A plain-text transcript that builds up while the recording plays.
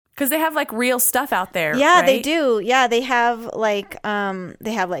Because they have like real stuff out there. Yeah, right? they do. Yeah, they have like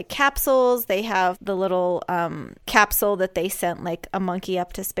capsules. They have the little capsule that they sent like a monkey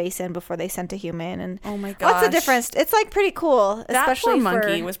up to space in before they sent a human. And oh my gosh, what's the difference? It's like pretty cool. That especially poor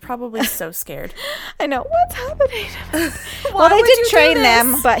monkey was probably so scared. I know what's happening. Well, they did train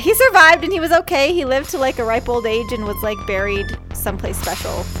them, but he survived and he was okay. He lived to like a ripe old age and was like buried someplace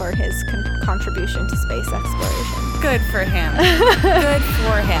special for his contribution to space exploration. Good for him. Good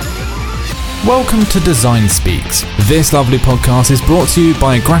for him. Welcome to Design Speaks. This lovely podcast is brought to you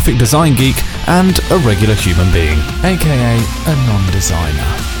by a graphic design geek and a regular human being, aka a non-designer.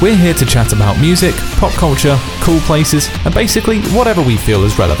 We're here to chat about music, pop culture, cool places, and basically whatever we feel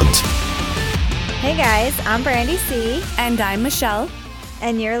is relevant. Hey guys, I'm Brandy C. And I'm Michelle.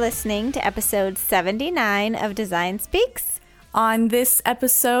 And you're listening to episode 79 of Design Speaks. On this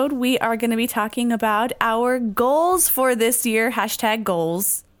episode, we are going to be talking about our goals for this year. Hashtag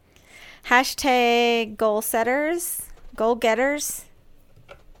goals. Hashtag goal setters, goal getters,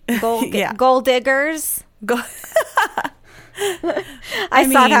 Yeah. goal diggers. I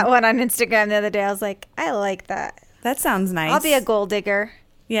saw that one on Instagram the other day. I was like, I like that. That sounds nice. I'll be a goal digger.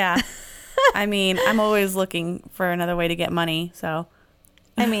 Yeah. I mean, I'm always looking for another way to get money, so.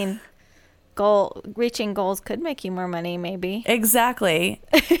 I mean, reaching goals could make you more money, maybe. Exactly.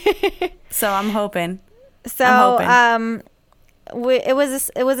 So I'm hoping. So, it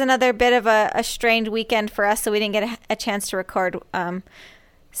was another bit of a strange weekend for us, so we didn't get a chance to record.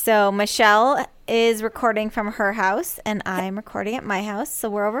 So Michelle is recording from her house, and I'm recording at my house.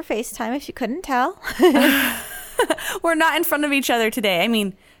 So we're over FaceTime, if you couldn't tell. We're not in front of each other today. I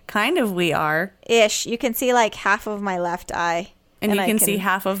mean, kind of we are. Ish. You can see like half of my left eye. And you can see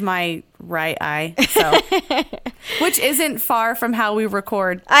half of my right eye, so which isn't far from how we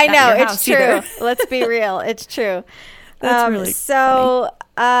record. I know, at your it's house true. Either. Let's be real, it's true. That's really so.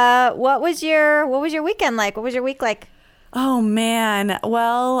 What was your weekend like? What was your week like? Oh man,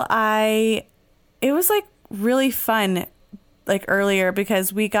 well, it was like really fun, like earlier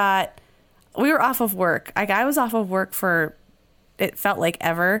because we were off of work. Like I was off of work for it felt like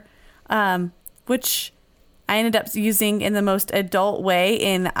ever, which I ended up using in the most adult way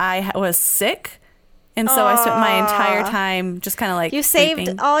in I was sick. And so I spent my entire time just kind of like you sleeping.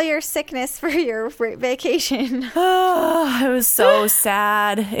 saved all your sickness for your vacation. Oh, it was so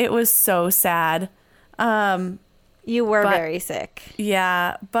sad. It was so sad. You were very sick.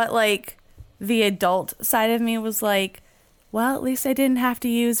 Yeah. But like the adult side of me was like, well, at least I didn't have to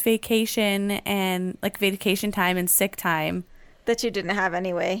use vacation and like vacation time and sick time. That you didn't have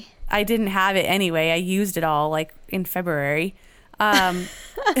anyway. I didn't have it anyway. I used it all like in February. Last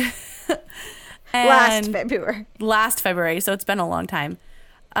February. So it's been a long time.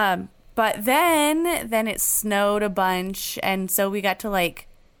 But then it snowed a bunch. And so we got to like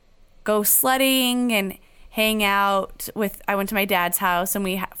go sledding and hang out I went to my dad's house and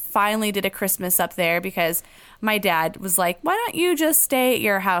we finally did a Christmas up there because my dad was like, why don't you just stay at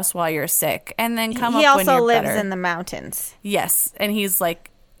your house while you're sick and then come up when you're better. He also lives in the mountains. Yes. And he's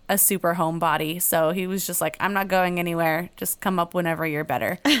like a super homebody. So he was just like, I'm not going anywhere. Just come up whenever you're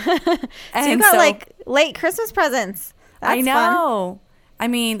better. So you got like late Christmas presents. That's I know. Fun. I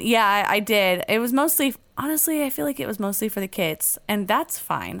mean, yeah, I did. It was mostly, honestly, I feel like it was mostly for the kids. And that's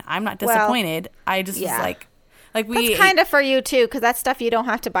fine. I'm not disappointed. I just was like we. That's kind of for you too, because that's stuff you don't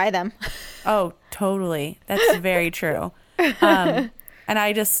have to buy them. Oh, totally. That's very true. And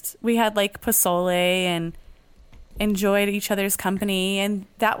we had like pozole and enjoyed each other's company, and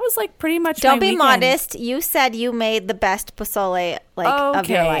that was like pretty much don't my be weekend. Modest. You said you made the best pozole of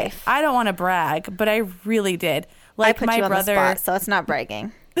your life. I don't want to brag, but I really did. Like I put my you on brother, the spot, so it's not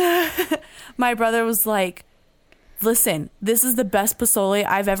bragging. My brother was like, listen, this is the best pozole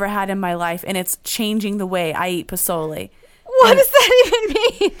I've ever had in my life, and it's changing the way I eat pozole. What does that even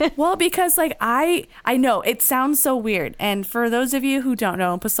mean? Well, because like I know it sounds so weird. And for those of you who don't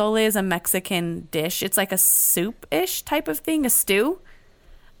know, pozole is a Mexican dish. It's like a soup-ish type of thing, a stew.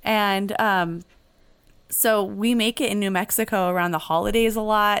 And so we make it in New Mexico around the holidays a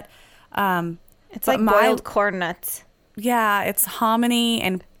lot. It's like boiled corn nuts. Yeah, it's hominy,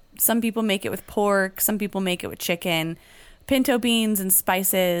 and some people make it with pork. Some people make it with chicken. Pinto beans and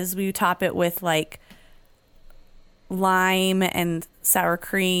spices. We top it with like lime and sour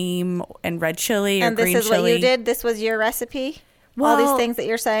cream and red chili or green chili. And this is what you did? This was your recipe? Well, all these things that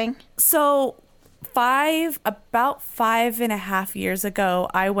you're saying? So about 5.5 years ago,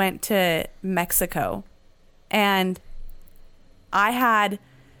 I went to Mexico and I had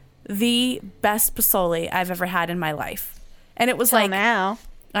the best pozole I've ever had in my life. And it was now.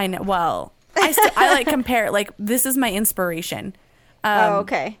 I know. Well, I like compare it. Like, this is my inspiration.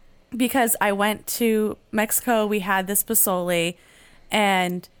 Okay. because I went to Mexico. We had this pozole,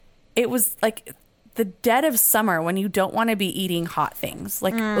 and it was like the dead of summer when you don't want to be eating hot things.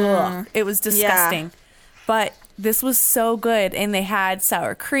 Like, ugh, it was disgusting. Yeah. But this was so good, and they had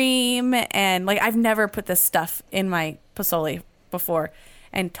sour cream, and like I've never put this stuff in my pozole before,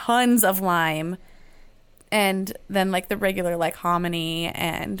 and tons of lime, and then like the regular like hominy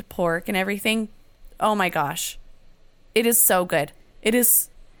and pork and everything. Oh my gosh, it is so good. It is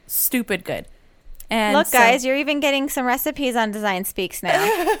stupid good. And look, guys, you're even getting some recipes on Design Speaks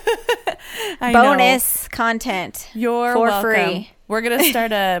now. Bonus content. You're for welcome. Free. We're gonna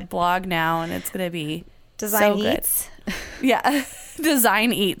start a blog now, and it's gonna be Design so Eats. Good. Yeah,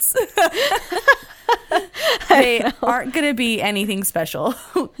 Design Eats. They aren't gonna be anything special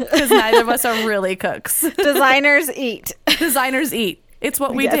because neither of us are really cooks. Designers eat. Designers eat. It's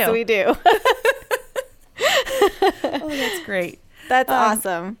what we do. Yes, we do. Oh, that's great. That's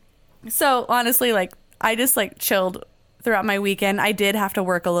awesome. So honestly, like I just like chilled throughout my weekend. I did have to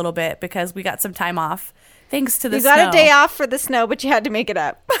work a little bit because we got some time off thanks to the snow. You got a day off for the snow, but you had to make it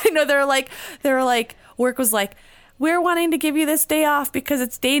up. I know they were like work was like, we're wanting to give you this day off because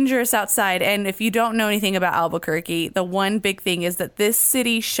it's dangerous outside. And if you don't know anything about Albuquerque, the one big thing is that this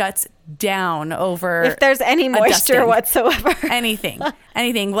city shuts down over if there's any moisture whatsoever. Anything.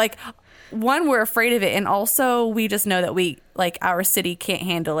 Like, one, we're afraid of it, and also we just know that our city can't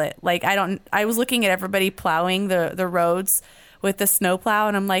handle it. Like, I was looking at everybody plowing the roads with the snowplow,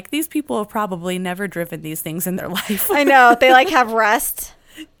 and I'm like, these people have probably never driven these things in their life. I know. They like have rust.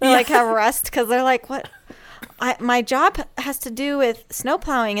 Because they're like, what? My job has to do with snow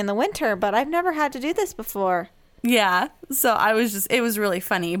plowing in the winter, but I've never had to do this before. Yeah. So it was really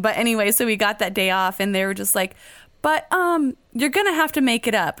funny. But anyway, so we got that day off, and they were just like, but you're going to have to make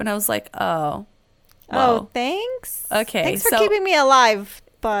it up. And I was like, oh. Whoa. Oh, thanks. Okay. Thanks for keeping me alive,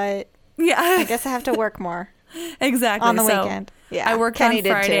 but yeah, I guess I have to work more. Exactly. On the weekend. Yeah. I worked Kenny on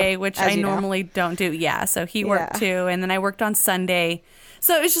Friday, which I normally don't do. Yeah. So he worked too. And then I worked on Sunday.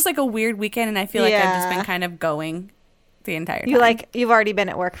 So it was just like a weird weekend, and I feel like I've just been kind of going the entire time. You've already been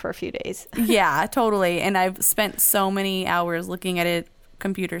at work for a few days. Yeah, totally. And I've spent so many hours looking at a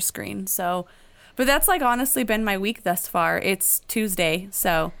computer screen. So, but that's like honestly been my week thus far. It's Tuesday,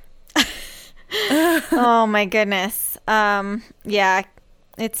 so. Oh my goodness. Yeah,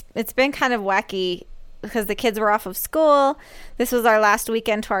 it's been kind of wacky because the kids were off of school. This was our last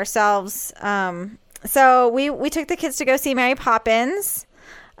weekend to ourselves. So we took the kids to go see Mary Poppins.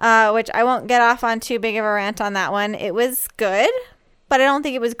 Which I won't get off on too big of a rant on that one. It was good, but I don't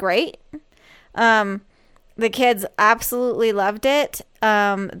think it was great. The kids absolutely loved it.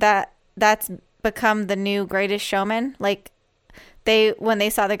 That's become the new Greatest Showman. Like when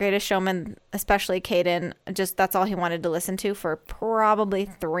they saw The Greatest Showman, especially Caden, just that's all he wanted to listen to for probably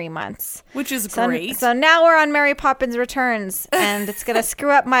 3 months. Which is great. So now we're on Mary Poppins Returns, and it's going to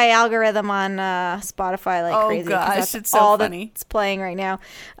screw up my algorithm on Spotify like crazy. Oh gosh, it's so all funny. That's playing right now.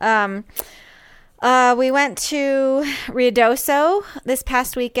 We went to Ruidoso this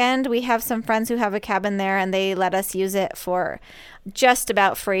past weekend. We have some friends who have a cabin there, and they let us use it for just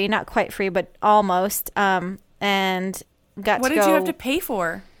about free. Not quite free, but almost. And what did you have to pay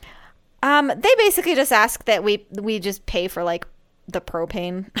for? They basically just asked that we just pay for like the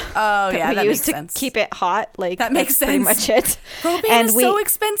propane. Oh yeah, that makes sense. Keep it hot. Like that makes sense. Pretty much it. Propane is so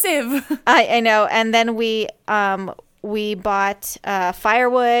expensive. I know. And then we bought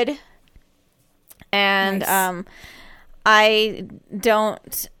firewood, and nice. I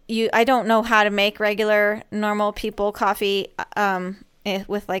don't know how to make regular normal people coffee.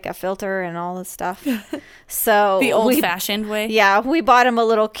 With like a filter and all this stuff. So the old-fashioned way. Yeah, we bought him a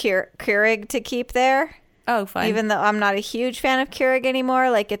little Keurig to keep there. Oh, fine. Even though I'm not a huge fan of Keurig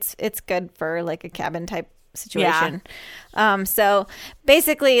anymore, like it's good for like a cabin type situation. Yeah. So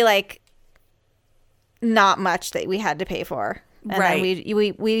basically, like not much that we had to pay for. And right.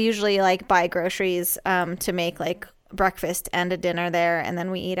 Then we usually like buy groceries to make like breakfast and a dinner there, and then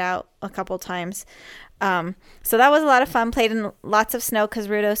we eat out a couple times. So that was a lot of fun. Played in lots of snow because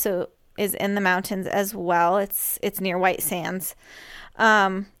Ruidoso is in the mountains as well. It's near White Sands.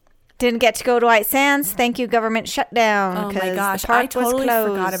 Didn't get to go to White Sands. Thank you, government shutdown. Oh my gosh, I totally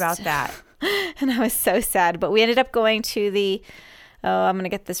forgot about that. And I was so sad. But we ended up going to the, I'm going to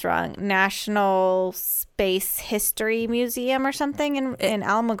get this wrong, National Space History Museum or something in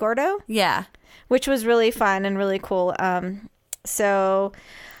Alamogordo. Yeah. Which was really fun and really cool. So...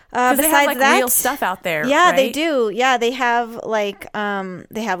 Because they have like real stuff out there. Yeah, right? They do. Yeah, they have like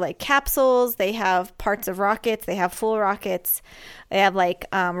capsules. They have parts of rockets. They have full rockets. They have like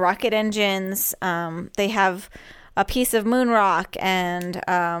rocket engines. They have a piece of moon rock and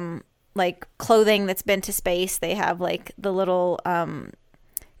like clothing that's been to space. They have like the little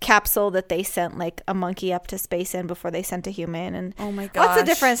capsule that they sent like a monkey up to space in before they sent a human. And oh my gosh, lots of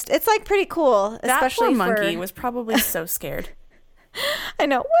different. It's like pretty cool. That especially poor monkey was probably so scared. I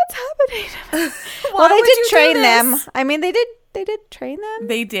know what's happening. Well, they did train them. I mean, they did train them.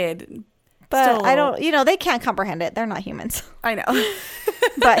 They did. But I don't, they can't comprehend it. They're not humans. I know.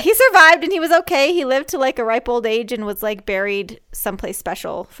 But he survived and he was okay. He lived to like a ripe old age and was like buried someplace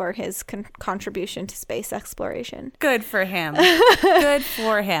special for his contribution to space exploration. Good for him. Good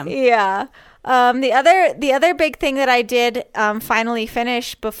for him. Yeah. The other big thing that I did finally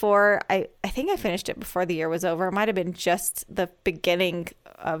finish before, I think I finished it before the year was over. It might have been just the beginning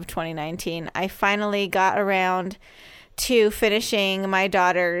of 2019. I finally got around to finishing my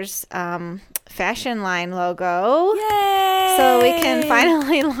daughter's fashion line logo. Yay! So we can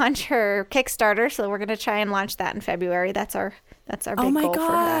finally launch her Kickstarter. So we're going to try and launch that in February. That's our big goal for that. Oh my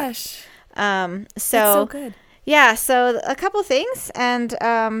gosh. That's so good. Yeah, so a couple things,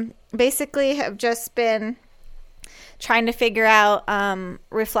 and basically have just been trying to figure out,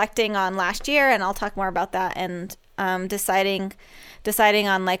 reflecting on last year, and I'll talk more about that, and deciding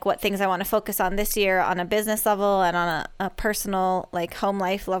on like what things I want to focus on this year on a business level and on a personal like home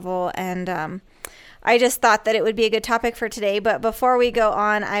life level. And I just thought that it would be a good topic for today. But before we go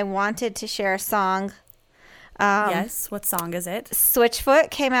on, I wanted to share a song. Yes, what song is it?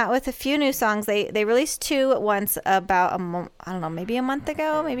 Switchfoot came out with a few new songs. They released two at once about maybe a month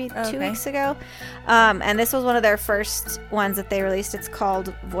ago, maybe 2 weeks ago. And this was one of their first ones that they released. It's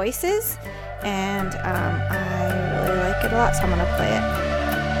called Voices, and I really like it a lot, so I'm gonna play it.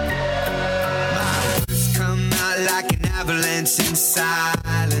 My words come out like an avalanche in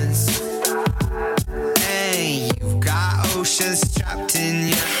silence. Hey, you've got oceans trapped in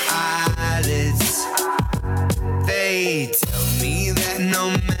your eyelids. They tell me that no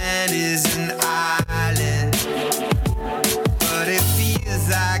man is an island, but it feels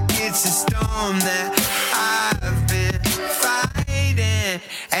like it's a storm that I've been fighting.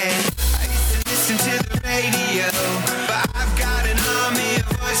 And I used to listen to the radio, but I've got an army of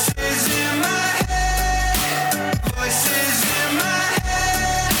voices in my head, voices in my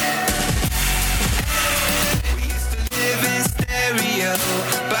head. We used to live in stereo,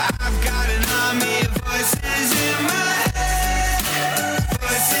 but I've got an army of voices in my head,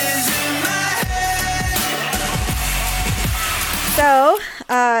 voices in my head. So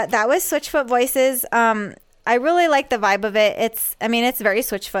that was Switchfoot Voices. I really like the vibe of it. It's very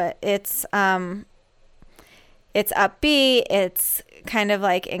Switchfoot. It's upbeat. It's kind of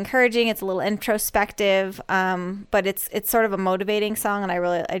like encouraging. It's a little introspective, but it's sort of a motivating song, and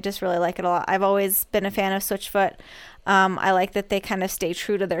I just really like it a lot. I've always been a fan of Switchfoot. I like that they kind of stay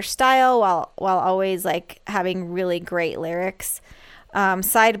true to their style while always like having really great lyrics.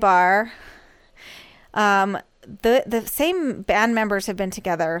 Sidebar. The same band members have been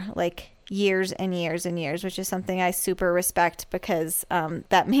together like years and years and years, which is something I super respect, because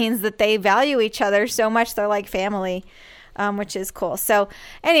that means that they value each other so much. They're like family, which is cool. So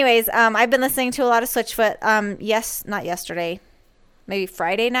anyways, I've been listening to a lot of Switchfoot. Not yesterday, maybe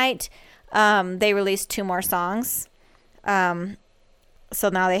Friday night, they released 2 more songs. So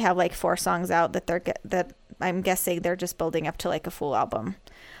now they have like 4 songs out that I'm guessing they're just building up to like a full album.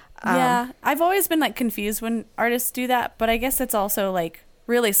 Yeah, I've always been like confused when artists do that, but I guess it's also like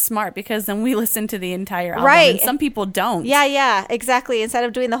really smart, because then we listen to the entire album, right? And some people don't. Yeah, exactly. Instead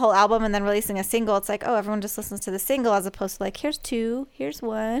of doing the whole album and then releasing a single, it's like, oh, everyone just listens to the single, as opposed to like, here's 2, here's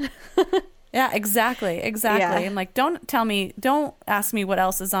 1. Yeah, exactly. Yeah. And like, don't ask me what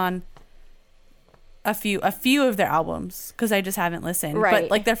else is on a few of their albums, because I just haven't listened. Right. But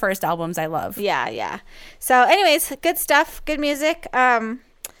like their first albums I love. Yeah. So anyways, good stuff, good music.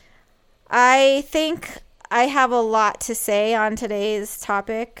 I think I have a lot to say on today's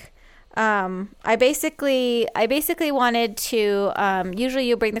topic. I basically wanted to, usually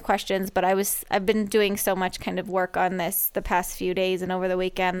you bring the questions, but I've been doing so much kind of work on this the past few days and over the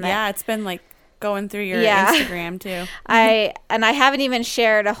weekend. Yeah, it's been like going through your Instagram too. I haven't even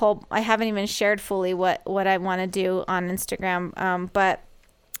shared fully what I want to do on Instagram. But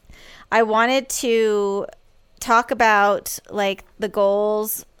I wanted to talk about like the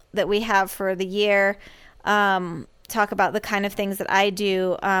goals that we have for the year, talk about the kind of things that I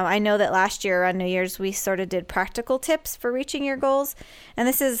do. I know that last year on New Year's we sort of did practical tips for reaching your goals, and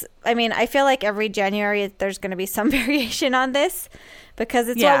this is, I feel like every January there's going to be some variation on this, because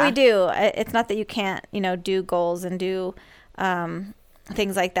it's what we do. It's not that you can't do goals and do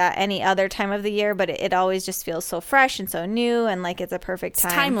things like that any other time of the year, but it always just feels so fresh and so new, and like it's a perfect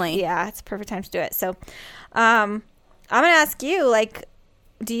time. It's timely. Yeah, it's a perfect time to do it. So I'm gonna ask you, like,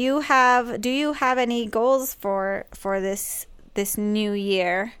 do you have any goals for this new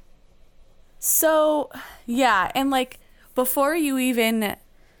year? So, yeah, and like before you even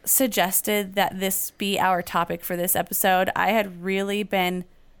suggested that this be our topic for this episode, I had really been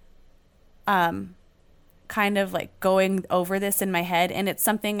kind of like going over this in my head, and it's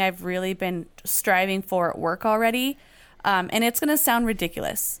something I've really been striving for at work already. And it's going to sound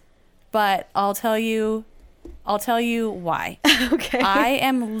ridiculous, but I'll tell you why. Okay. I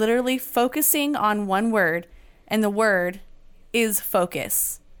am literally focusing on one word, and the word is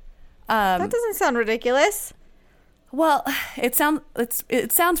focus. That doesn't sound ridiculous. Well, it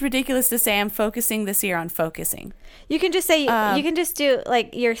sounds ridiculous to say I'm focusing this year on focusing. You can just say you can just do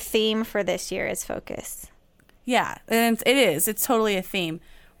like your theme for this year is focus. Yeah, and it is. It's totally a theme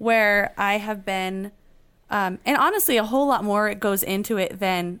where I have been, and honestly, a whole lot more goes into it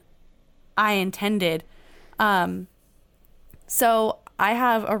than I intended. So I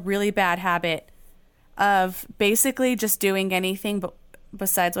have a really bad habit of basically just doing anything but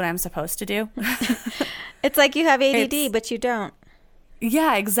besides what I'm supposed to do. It's like you have ADD, but you don't.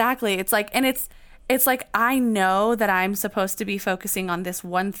 Yeah, exactly. It's like, and it's like I know that I'm supposed to be focusing on this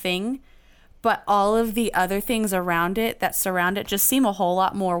one thing, but all of the other things around it that surround it just seem a whole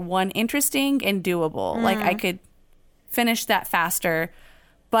lot more interesting and doable. Like I could finish that faster,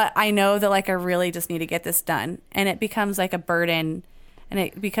 but I know that like I really just need to get this done, and it becomes like a burden, and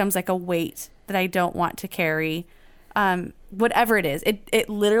it becomes like a weight that I don't want to carry. Whatever it is, it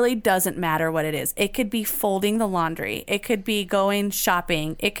literally doesn't matter what it is. It could be folding the laundry. It could be going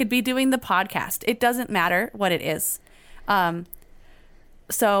shopping. It could be doing the podcast. It doesn't matter what it is.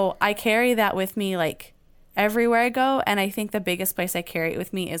 So I carry that with me like everywhere I go. And I think the biggest place I carry it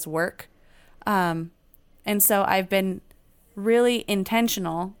with me is work. And so I've been really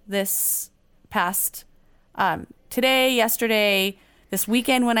intentional this past, today, yesterday, this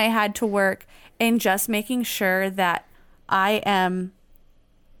weekend when I had to work, and just making sure that I am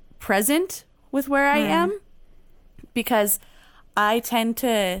present with where I am, because I tend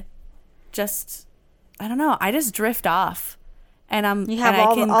to just, I don't know, I just drift off, and you have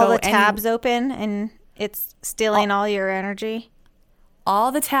all the tabs open, and it's stealing all your energy.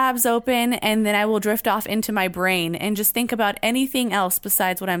 All the tabs open, and then I will drift off into my brain and just think about anything else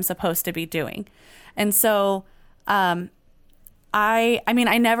besides what I'm supposed to be doing. And so, I mean,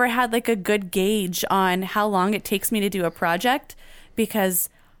 I never had like a good gauge on how long it takes me to do a project, because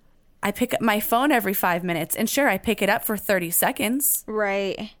I pick up my phone every 5 minutes, and sure, I pick it up for 30 seconds.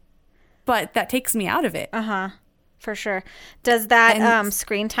 Right. But that takes me out of it. For sure. Does that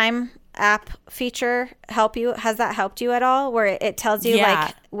screen time app feature help you? Has that helped you at all, where it tells you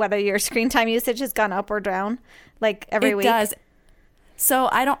like whether your screen time usage has gone up or down like every week? It does. So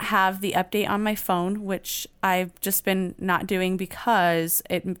I don't have the update on my phone, which I've just been not doing because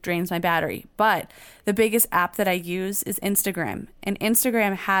it drains my battery. But the biggest app that I use is Instagram, and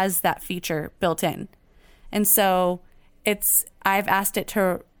Instagram has that feature built in. And so I've asked it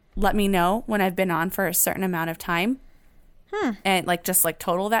to let me know when I've been on for a certain amount of time, and like just like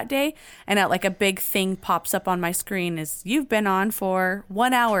total that day. And like a big thing pops up on my screen is you've been on for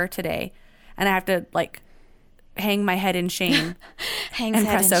 1 hour today, and I have to like hang my head in shame and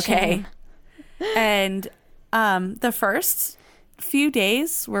press OK. And the first few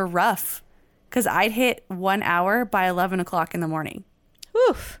days were rough because I'd hit 1 hour by 11 o'clock in the morning.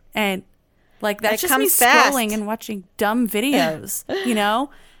 Oof. And like that's just me scrolling and watching dumb videos, you know,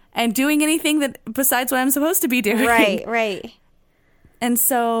 and doing anything that besides what I'm supposed to be doing. Right. And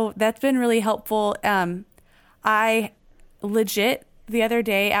so that's been really helpful. I legit the other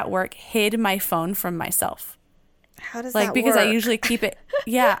day at work hid my phone from myself. How does that work? Because I usually keep it.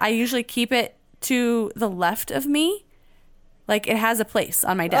 Yeah, I usually keep it to the left of me. Like it has a place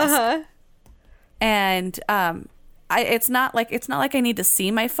on my desk. And it's not like I need to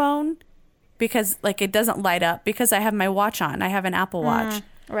see my phone, because like it doesn't light up because I have my watch on. I have an Apple Watch.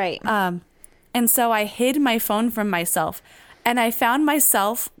 Right. And so I hid my phone from myself, and I found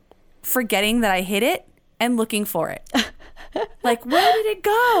myself forgetting that I hid it and looking for it. Like, where did it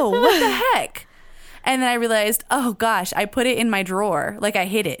go? What the heck? And then I realized, oh gosh, I put it in my drawer. Like I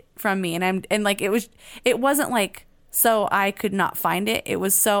hid it from me, and like it wasn't like so I could not find it. It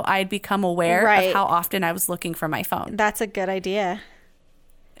was so I'd become aware of how often I was looking for my phone. That's a good idea.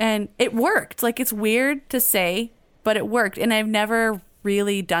 And it worked. Like it's weird to say, but it worked. And I've never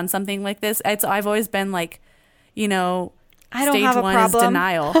really done something like this. I've always been like, you know, I don't stage have a one problem. is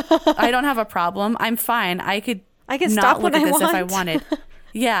denial. I don't have a problem. I'm fine. I could not stop look at this if I wanted.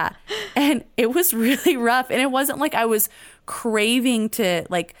 Yeah. And it was really rough. And it wasn't like I was craving to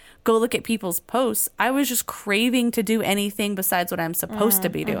like go look at people's posts. I was just craving to do anything besides what I'm supposed to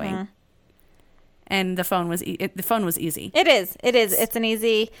be doing. And the phone was easy. It is. It's an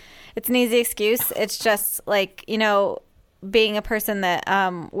easy excuse. It's just like, you know, being a person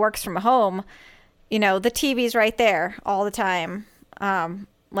that works from home, you know, the TV's right there all the time.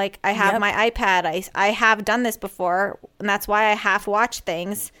 Like I have my iPad. I have done this before, and that's why I half watch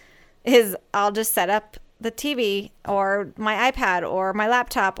things, is I'll just set up the TV or my iPad or my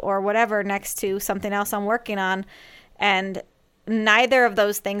laptop or whatever next to something else I'm working on, and neither of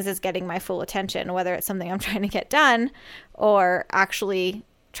those things is getting my full attention, whether it's something I'm trying to get done or actually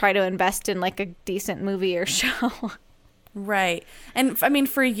try to invest in like a decent movie or show. Right. And I mean,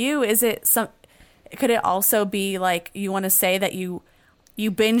 for you, could it also be like you want to say that you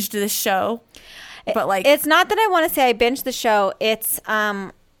binged this show, but like, it's not that I want to say I binged the show. It's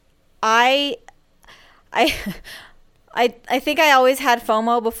I think I always had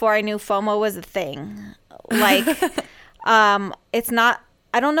FOMO before I knew FOMO was a thing. Like, it's not,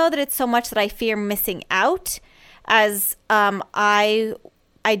 I don't know that it's so much that I fear missing out as I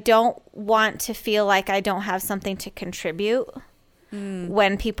don't want to feel like I don't have something to contribute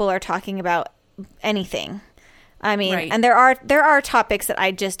when people are talking about anything. I mean, right. And there are topics that I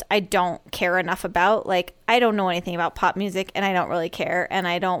don't care enough about. Like, I don't know anything about pop music, and I don't really care, and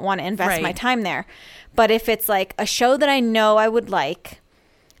I don't want to invest my time there. But if it's like a show that I know I would like,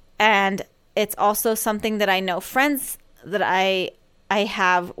 and it's also something that I know friends that I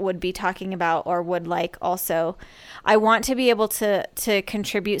have would be talking about or would like also, I want to be able to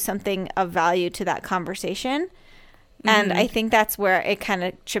contribute something of value to that conversation. And I think that's where it kind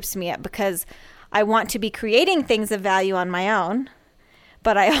of trips me up, because I want to be creating things of value on my own,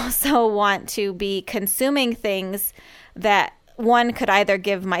 but I also want to be consuming things that one could either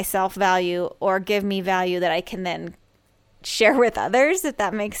give myself value or give me value that I can then share with others, if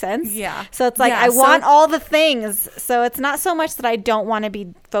that makes sense. Yeah. So it's like, I want all the things. So it's not so much that I don't want to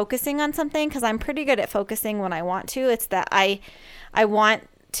be focusing on something, because I'm pretty good at focusing when I want to. It's that I want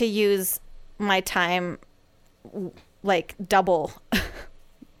to use my time like double.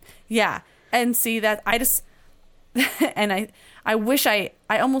 Yeah. And see that I just, and I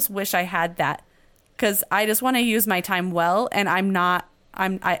almost wish I had that, because I just want to use my time well, and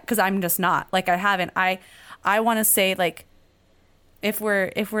because I'm just not, like, I haven't. I want to say, like, if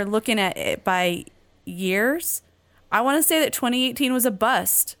we're looking at it by years, I want to say that 2018 was a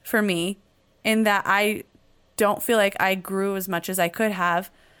bust for me, in that I don't feel like I grew as much as I could have,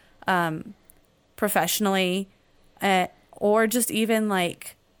 professionally, or just even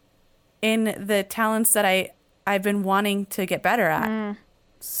like in the talents that I've been wanting to get better at.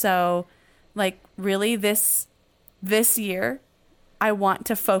 So, like, really this year, I want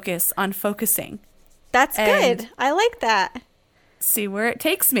to focus on focusing. That's good. I like that. See where it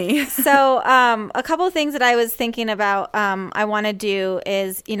takes me. So, a couple of things that I was thinking about, I want to do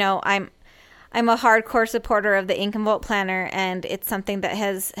is, you know, I'm a hardcore supporter of the Ink and Volt planner, and it's something that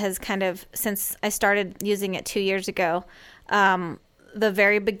has kind of, since I started using it 2 years ago, the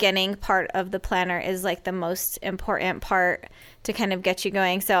very beginning part of the planner is like the most important part to kind of get you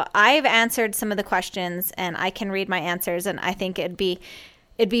going. So I've answered some of the questions, and I can read my answers, and I think it'd be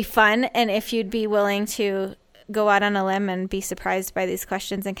fun. And if you'd be willing to go out on a limb and be surprised by these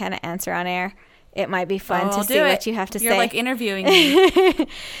questions and kind of answer on air, it might be fun to see what you have to say. You're like interviewing me.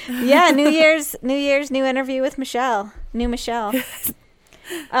 Yeah, New Year's, new interview with Michelle. New Michelle.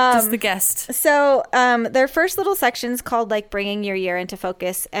 Just the guest. So their first little section's called like bringing your year into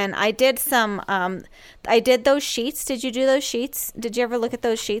focus, and I did some. I did those sheets. Did you do those sheets? Did you ever look at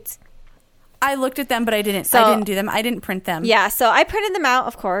those sheets? I looked at them, but I didn't do them. I didn't print them. Yeah, so I printed them out.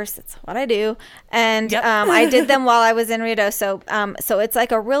 Of course, it's what I do, and I did them while I was in Rio. So it's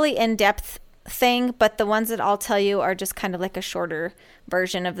like a really in-depth thing, but the ones that I'll tell you are just kind of like a shorter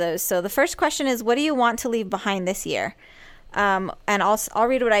version of those. So the first question is, what do you want to leave behind this year? And I'll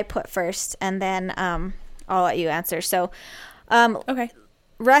read what I put first, and then I'll let you answer. So, okay.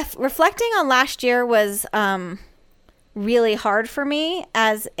 Reflecting on last year was really hard for me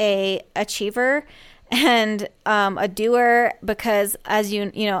as a achiever and a doer, because as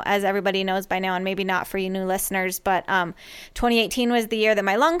as everybody knows by now, and maybe not for you new listeners, but 2018 was the year that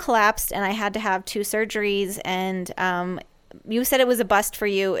my lung collapsed, and I had to have 2 surgeries, and you said it was a bust for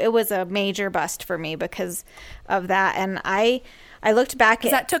you. It was a major bust for me because of that. And I looked back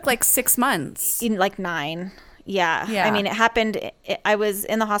at that took like 6 months. In like 9. Yeah. I mean, it happened. I was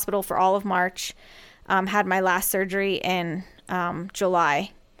in the hospital for all of March, had my last surgery in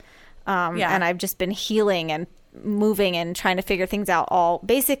July. And I've just been healing and moving and trying to figure things out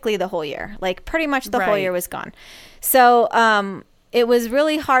basically the whole year. Like pretty much the whole year was gone. So, it was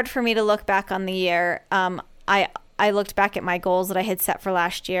really hard for me to look back on the year. I looked back at my goals that I had set for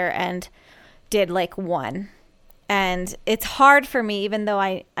last year and did like one. And it's hard for me, even though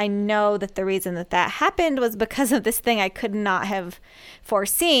I know that the reason that happened was because of this thing I could not have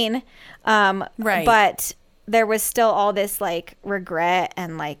foreseen. Right. But there was still all this like regret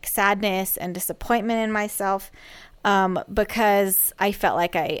and like sadness and disappointment in myself because I felt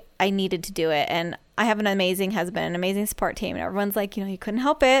like I needed to do it. And I have an amazing husband, an amazing support team. And everyone's like, you couldn't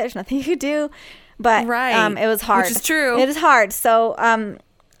help it. There's nothing you could do. But it was hard. Which is true. It is hard. So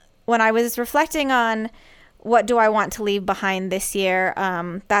when I was reflecting on what do I want to leave behind this year,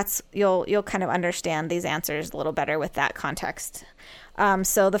 that's you'll kind of understand these answers a little better with that context.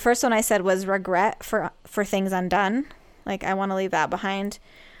 So the first one I said was regret for things undone. Like I want to leave that behind.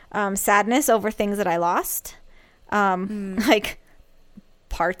 Sadness over things that I lost. Like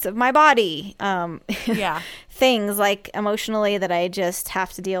parts of my body. Things like emotionally that I just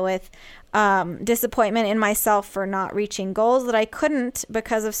have to deal with. Disappointment in myself for not reaching goals that I couldn't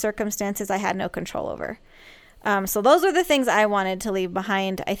because of circumstances I had no control over. So those are the things I wanted to leave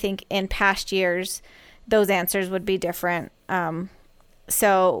behind. I think in past years, those answers would be different.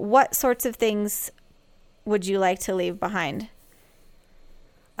 So what sorts of things would you like to leave behind?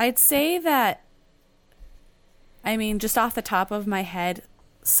 I'd say that, just off the top of my head,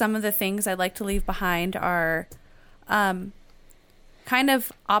 some of the things I'd like to leave behind are kind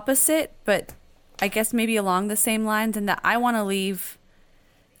of opposite, but I guess maybe along the same lines, in that I want to leave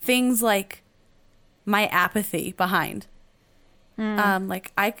things like my apathy behind.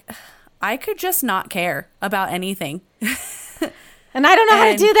 Like I could just not care about anything. And I don't know how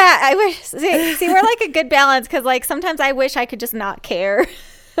to do that. I wish, see, we're like a good balance, because like sometimes I wish I could just not care.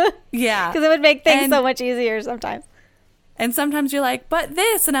 Yeah. Because it would make things so much easier sometimes. And sometimes you're like, but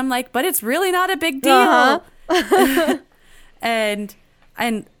this, and I'm like, but it's really not a big deal. Uh-huh. And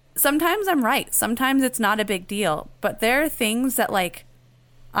sometimes I'm right. Sometimes it's not a big deal. But there are things that like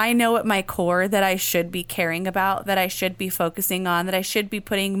I know at my core that I should be caring about, that I should be focusing on, that I should be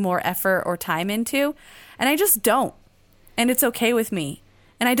putting more effort or time into. And I just don't. And it's okay with me.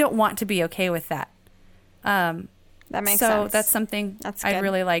 And I don't want to be okay with that. That makes sense. So that's something I'd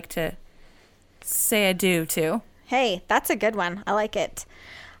really like to say adieu to. Hey, that's a good one. I like it.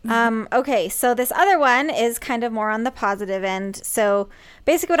 Okay, so this other one is kind of more on the positive end. So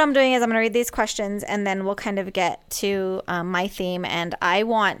basically what I'm doing is I'm going to read these questions, and then we'll kind of get to my theme. And I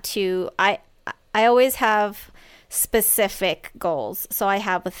want to, I always have specific goals. So I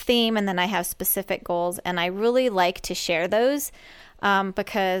have a theme, and then I have specific goals. And I really like to share those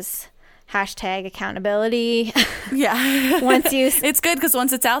because #accountability. Yeah. It's good because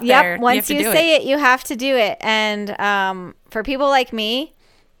once it's out there, once you say it, you have to do it. And for people like me,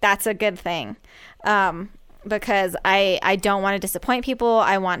 that's a good thing, because I don't want to disappoint people.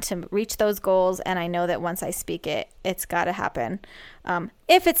 I want to reach those goals, and I know that once I speak it, it's got to happen.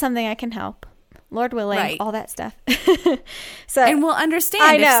 If it's something I can help, Lord willing, right. All that stuff. So, and we'll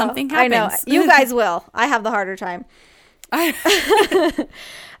understand if something happens. I know. You guys will. I have the harder time.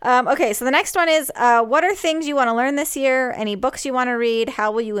 Okay, so the next one is, what are things you want to learn this year? Any books you want to read?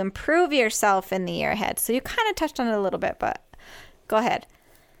 How will you improve yourself in the year ahead? So you kind of touched on it a little bit, but go ahead.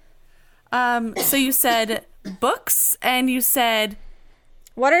 So you said books, and you said,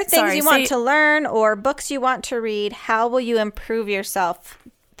 what are things you want to learn or books you want to read? How will you improve yourself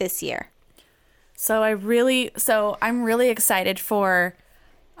this year? So I'm really excited for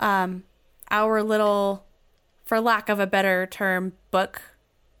our little, for lack of a better term, book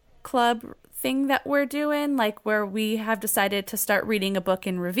club thing that we're doing, like where we have decided to start reading a book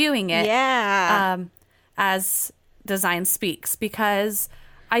and reviewing it. Yeah. As Design Speaks, because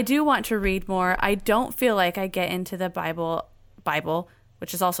I do want to read more. I don't feel like I get into the Bible,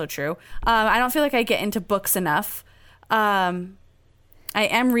 which is also true. I don't feel like I get into books enough. I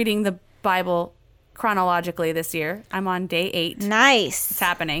am reading the Bible chronologically this year. I'm on day 8. Nice. It's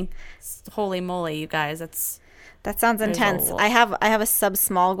happening. Holy moly, you guys. That sounds intense. I have a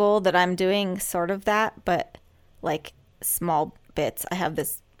small goal that I'm doing sort of that, but like small bits. I have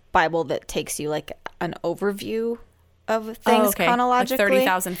this Bible that takes you like an overview of things chronologically. Like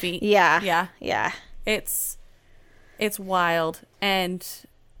 30,000 feet. Yeah. It's wild, and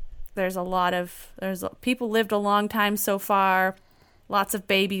there's people lived a long time so far. Lots of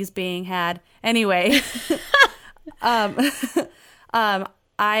babies being had. Anyway, I've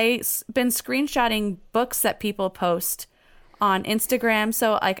been screenshotting books that people post on Instagram.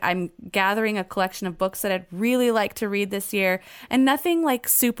 So like I'm gathering a collection of books that I'd really like to read this year, and nothing like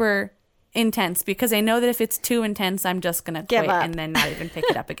super intense, because I know that if it's too intense, I'm just gonna quit and then not even pick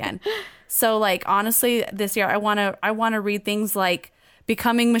it up again. So like honestly, this year I wanna read things like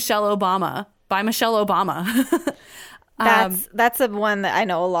Becoming Michelle Obama by Michelle Obama. That's the one that I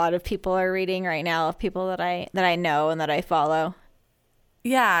know a lot of people are reading right now, of people that I know and that I follow.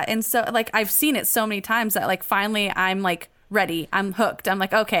 Yeah, and so like I've seen it so many times that like finally I'm like ready. I'm hooked. I'm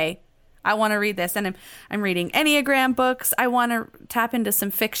like, okay, I want to read this, and I'm reading Enneagram books. I want to tap into some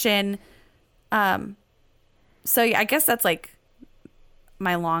fiction. So yeah, I guess that's like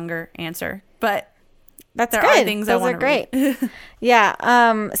my longer answer, but that's there good. Are things Those I are great.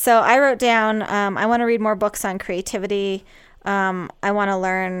 Yeah. So I wrote down, I want to read more books on creativity. I want to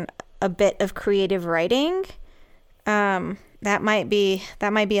learn a bit of creative writing. That might be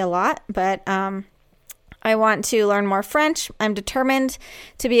a lot, but, I want to learn more French. I'm determined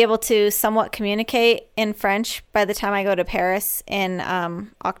to be able to somewhat communicate in French by the time I go to Paris in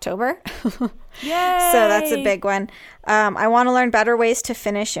October. Yay! So that's a big one. I want to learn better ways to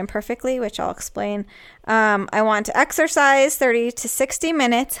finish imperfectly, which I'll explain. I want to exercise 30 to 60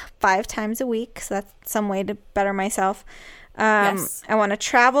 minutes 5 times a week. So that's some way to better myself. Yes. I want to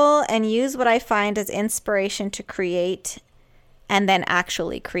travel and use what I find as inspiration to create and then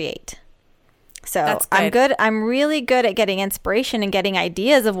actually create. So I'm really good at getting inspiration and getting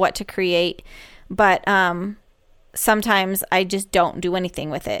ideas of what to create, but sometimes I just don't do anything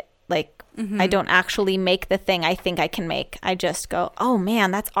with it. Like I don't actually make the thing I think I can make. I just go, oh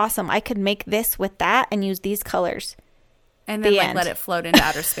man, that's awesome. I could make this with that and use these colors. And then let it float into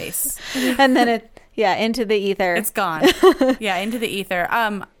outer space. And then into the ether. It's gone. Yeah, into the ether.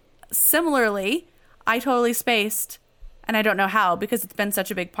 Similarly, I totally spaced, and I don't know how, because it's been such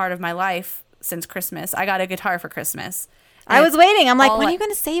a big part of my life since Christmas. I got a guitar for Christmas. I was waiting. I'm like, when are you going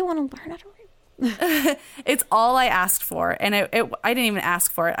to say you want to learn how to read? It's all I asked for, and I didn't even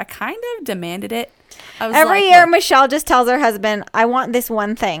ask for it. I kind of demanded it. Every year, Michelle just tells her husband, I want this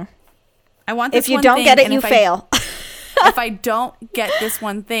one thing. I want this one thing. If you don't get it, you fail. If I don't get this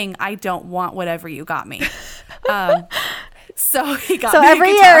one thing, I don't want whatever you got me. So he got me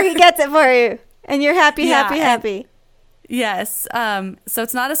every year he gets it for you, and you're happy. Yes. So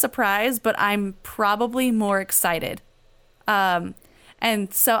it's not a surprise, but I'm probably more excited.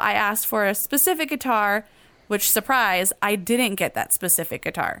 And so I asked for a specific guitar, which, surprise, I didn't get that specific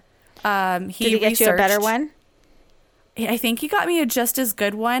guitar. Did he get you a better one? I think he got me a just as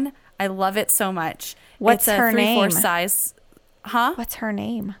good one. I love it so much. What's her name? 3/4 size. Huh? What's her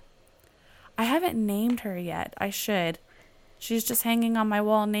name? I haven't named her yet. I should. She's just hanging on my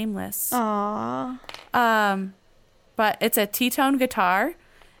wall, nameless. Aww. But it's a T-tone guitar,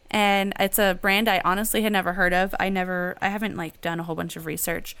 and it's a brand I honestly had never heard of. I haven't like done a whole bunch of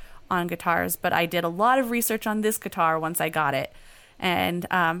research on guitars, but I did a lot of research on this guitar once I got it, and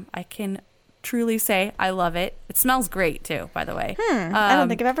I can truly say I love it. It smells great too, by the way. I don't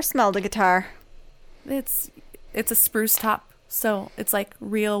think I've ever smelled a guitar. It's a spruce top, so it's like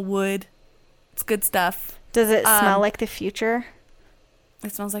real wood. It's good stuff. Does it smell like the future?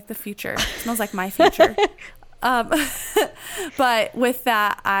 It smells like the future. It smells like my future. But with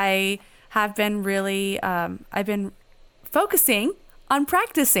that, I have been really, I've been focusing on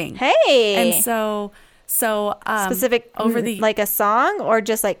practicing. Hey. And so specific over the, like a song or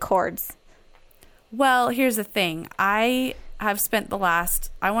just like chords? Well, here's the thing. I have spent the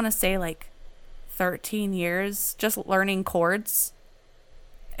last, I want to say like 13 years just learning chords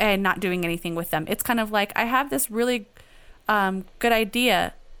and not doing anything with them. It's kind of like I have this really good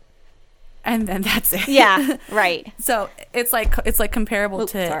idea, and then that's it. Yeah, right. So it's like comparable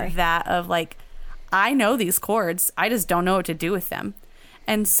to that of like, I know these chords, I just don't know what to do with them.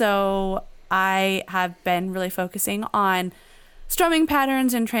 And so I have been really focusing on strumming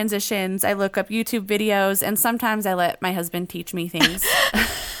patterns and transitions. I look up YouTube videos, and sometimes I let my husband teach me things.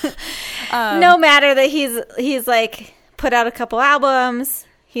 No matter that he's like put out a couple albums,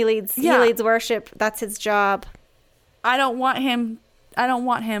 he leads worship. That's his job. I don't want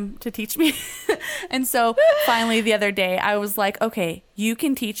him to teach me. And so finally the other day I was like, okay, you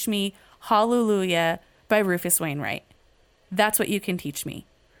can teach me Hallelujah by Rufus Wainwright. That's what you can teach me.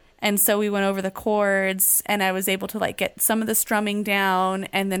 And so we went over the chords, and I was able to like get some of the strumming down,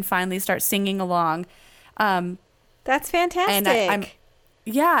 and then finally start singing along. That's fantastic. And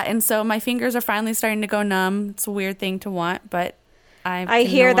and so my fingers are finally starting to go numb. It's a weird thing to want, but I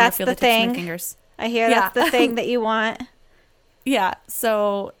hear that's the thing. My fingers. I hear that's the thing that you want. Yeah,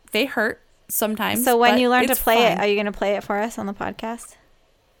 so they hurt sometimes. So when you learn to play it, are you going to play it for us on the podcast?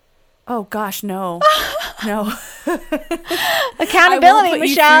 Oh gosh, no. No. Accountability,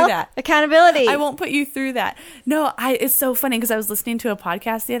 Michelle. Accountability. I won't put you through that. No, it's so funny because I was listening to a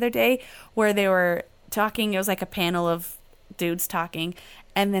podcast the other day where they were talking. It was like a panel of dudes talking.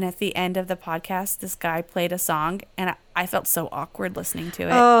 And then at the end of the podcast, this guy played a song, and I felt so awkward listening to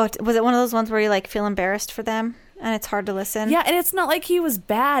it. Oh, was it one of those ones where you like feel embarrassed for them and it's hard to listen? Yeah, and it's not like he was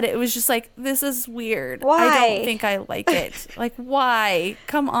bad. It was just like, this is weird. Why? I don't think I like it. Like, why?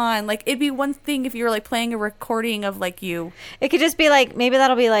 Come on. Like, it'd be one thing if you were like playing a recording of like you. It could just be like, maybe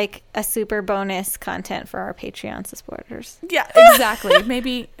that'll be like a super bonus content for our Patreon supporters. Yeah, exactly.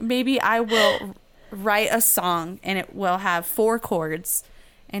 maybe I will write a song and it will have 4 chords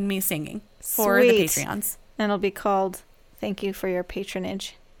and me singing for the Patreons. And it'll be called "Thank You for Your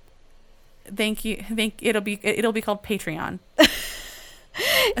Patronage." Thank you. It'll be called Patreon.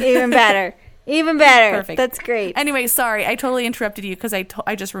 Even better. Even better. Perfect. That's great. Anyway, sorry, I totally interrupted you because I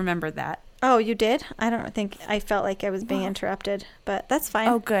just remembered that. Oh, you did? I don't think I felt like I was being interrupted, but that's fine.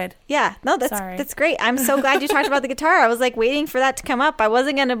 Oh, good. Yeah, no, that's great. I'm so glad you talked about the guitar. I was like waiting for that to come up. I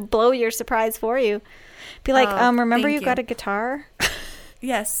wasn't gonna blow your surprise for you. Be like, remember you got a guitar?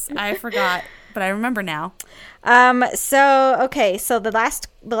 Yes, I forgot, but I remember now. So the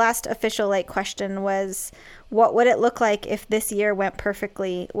last official like question was, what would it look like if this year went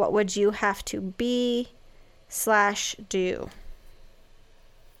perfectly? What would you have to be/do?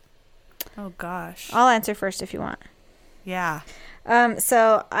 Oh gosh. I'll answer first if you want. Yeah.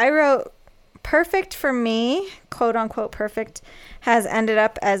 So I wrote, perfect for me, quote unquote perfect, has ended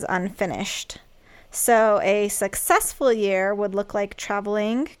up as unfinished. So a successful year would look like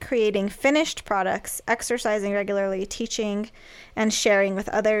traveling, creating finished products, exercising regularly, teaching and sharing with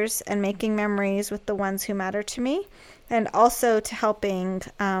others, and making memories with the ones who matter to me, and also to helping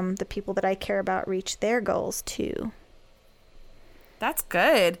the people that I care about reach their goals too. That's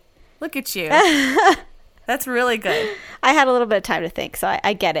good. Look at you. That's really good. I had a little bit of time to think, so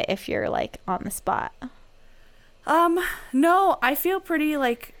I get it if you're like on the spot. No, I feel pretty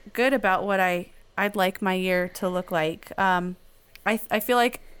like good about what I'd like my year to look like. I feel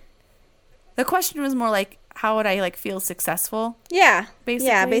like the question was more like, how would I like feel successful? Yeah. Basically.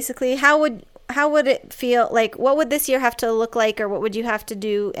 Yeah, basically. How would it feel like, what would this year have to look like, or what would you have to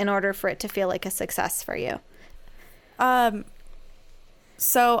do in order for it to feel like a success for you?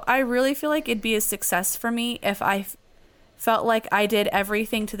 So I really feel like it'd be a success for me if I felt like I did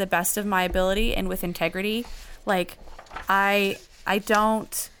everything to the best of my ability and with integrity. Like I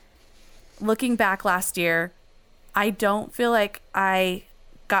don't, looking back last year, I don't feel like I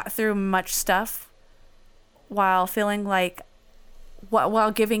got through much stuff while feeling like, while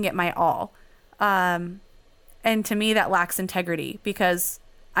giving it my all. And to me, that lacks integrity because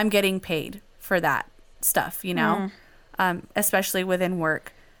I'm getting paid for that stuff, you know, especially within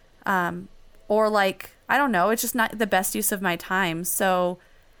work. Or like, I don't know, it's just not the best use of my time. So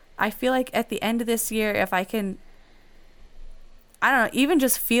I feel like at the end of this year, if I can, I don't know, even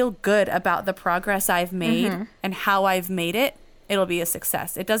just feel good about the progress I've made and how I've made it, it'll be a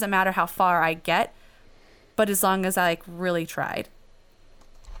success. It doesn't matter how far I get, but as long as I like really tried.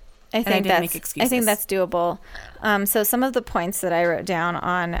 I think that's doable. So some of the points that I wrote down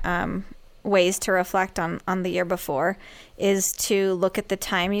on ways to reflect on the year before is to look at the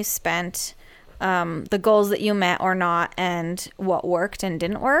time you spent, the goals that you met or not, and what worked and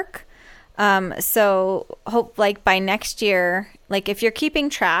didn't work. So hope like by next year, like if you're keeping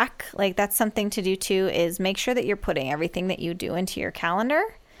track, like that's something to do too, is make sure that you're putting everything that you do into your calendar.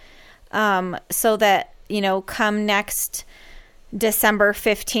 So that, you know, come next December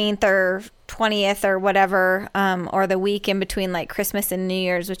 15th or 20th or whatever, or the week in between like Christmas and New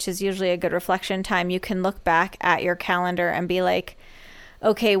Year's, which is usually a good reflection time, you can look back at your calendar and be like,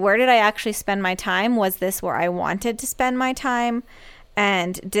 okay, where did I actually spend my time? Was this where I wanted to spend my time?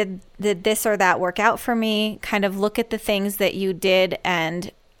 And did this or that work out for me? Kind of look at the things that you did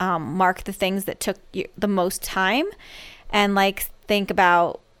and mark the things that took you the most time, and like think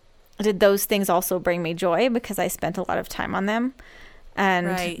about, did those things also bring me joy because I spent a lot of time on them?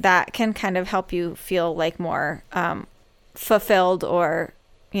 And that can kind of help you feel like more fulfilled, or,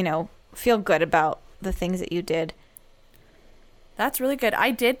 you know, feel good about the things that you did. That's really good.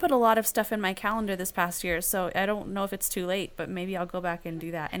 I did put a lot of stuff in my calendar this past year, so I don't know if it's too late, but maybe I'll go back and do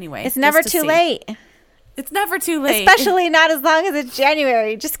that anyway. It's never too late. It's never too late. Especially not as long as it's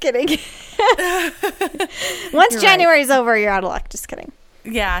January. Just kidding. Once January's over, you're out of luck. Just kidding.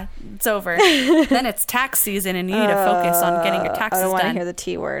 Yeah, it's over. Then it's tax season, and you need to focus on getting your taxes done. I don't want to hear the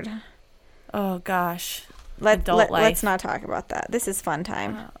T word. Oh, gosh. Let's not talk about that. This is fun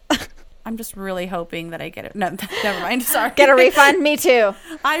time. I'm just really hoping that I get it. No, never mind. Sorry. Get a refund? Me too.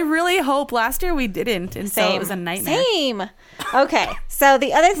 I really hope. Last year we didn't, and so it was a nightmare. Same. Okay. So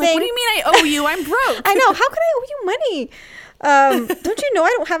the other thing. What do you mean I owe you? I'm broke. I know. How could I owe you money? Don't you know I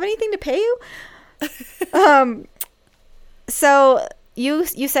don't have anything to pay you? So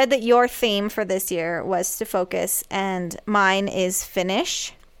you said that your theme for this year was to focus, and mine is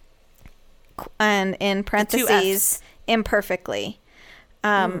finish, and in parentheses, imperfectly.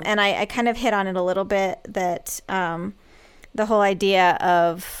 And I kind of hit on it a little bit, that the whole idea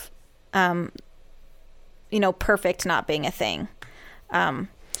of, perfect not being a thing.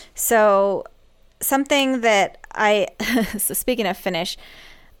 So something that so speaking of finish,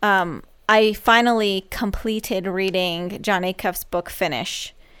 I finally completed reading Jon Acuff's book,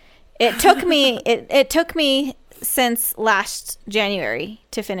 Finish. It took me, it took me since last January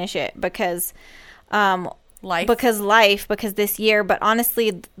to finish it because this year, but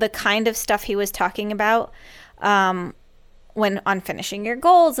honestly, the kind of stuff he was talking about when on finishing your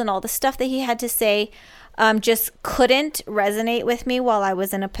goals and all the stuff that he had to say just couldn't resonate with me while I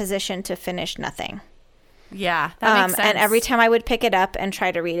was in a position to finish nothing. Yeah, that makes sense. And every time I would pick it up and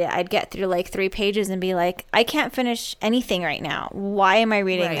try to read it, I'd get through like 3 pages and be like, I can't finish anything right now. Why am I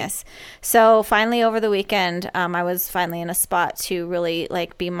reading this? So finally over the weekend, I was finally in a spot to really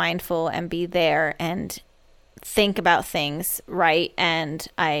like be mindful and be there and think about things, right? And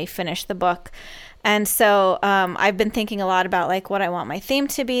I finished the book. And so I've been thinking a lot about like what I want my theme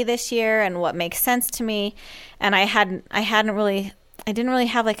to be this year and what makes sense to me. And I didn't really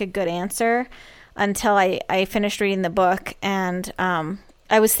have like a good answer until I finished reading the book. And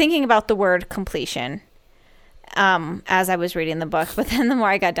I was thinking about the word completion as I was reading the book. But then the more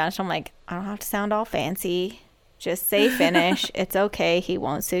I got done, I'm like, I don't have to sound all fancy. Just say finish. It's okay. He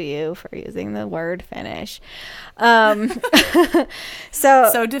won't sue you for using the word finish. So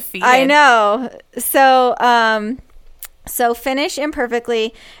defeated. I know. So finish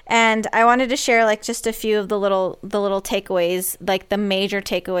imperfectly, and I wanted to share like just a few of the little takeaways, like the major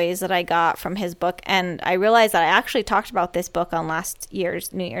takeaways that I got from his book. And I realized that I actually talked about this book on last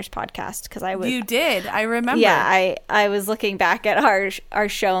year's New Year's podcast because You did. I remember. Yeah, I was looking back at our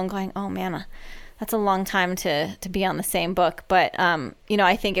show and going, oh man, that's a long time to be on the same book. But,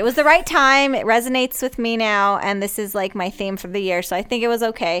 I think it was the right time. It resonates with me now. And this is like my theme for the year. So I think it was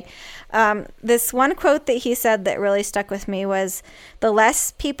okay. This one quote that he said that really stuck with me was, the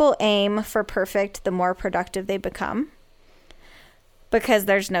less people aim for perfect, the more productive they become. Because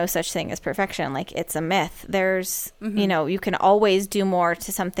there's no such thing as perfection. Like, it's a myth. There's, you can always do more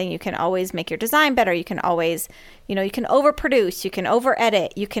to something. You can always make your design better. You can always, you can overproduce. You can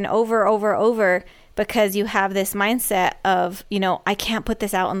over-edit. You can over, because you have this mindset of, I can't put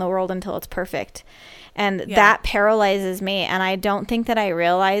this out in the world until it's perfect. And that paralyzes me. And I don't think that I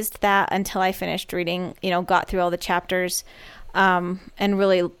realized that until I finished reading, got through all the chapters, and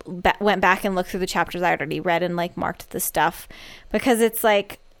really went back and looked through the chapters I already read and like marked the stuff, because it's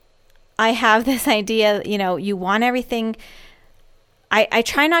like, I have this idea, you want everything. I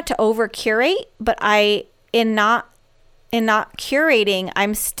try not to over curate, but in not curating,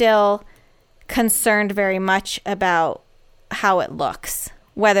 I'm still concerned very much about how it looks,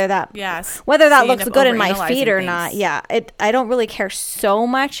 whether that looks good in my feed or not. Yeah. I don't really care so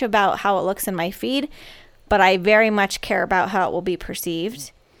much about how it looks in my feed, but I very much care about how it will be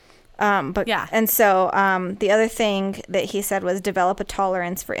perceived. And so the other thing that he said was develop a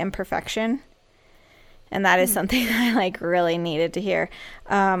tolerance for imperfection. And that is something that I like really needed to hear.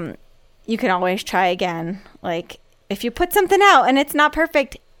 You can always try again. Like, if you put something out and it's not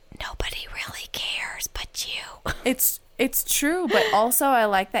perfect, nobody really cares but you. It's true, but also I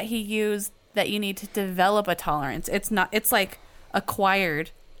like that he used that you need to develop a tolerance. It's like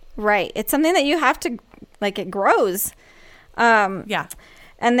acquired. Right. It's something that you have to, like, it grows. Yeah.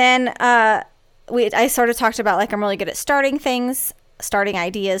 And then I sort of talked about, like, I'm really good at starting things, starting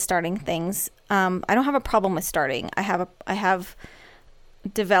ideas, starting things. I don't have a problem with starting. I have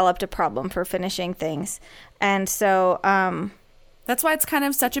developed a problem for finishing things. And so that's why it's kind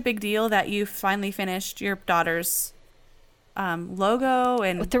of such a big deal that you finally finished your daughter's logo,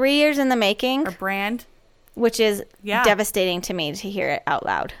 and 3 years in the making, or brand, which is devastating to me to hear it out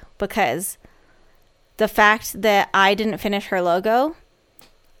loud, because the fact that I didn't finish her logo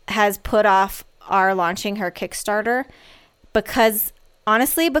has put off our launching her Kickstarter, because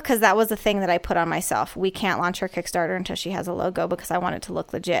honestly, because that was the thing that I put on myself. We can't launch her Kickstarter until she has a logo because I want it to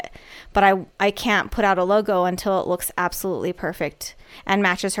look legit. But I can't put out a logo until it looks absolutely perfect and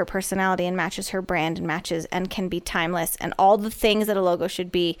matches her personality and matches her brand and matches and can be timeless and all the things that a logo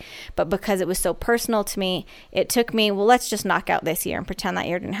should be. But because it was so personal to me, it took me, well, let's just knock out this year and pretend that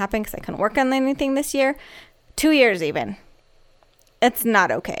year didn't happen because I couldn't work on anything this year. 2 years even. It's not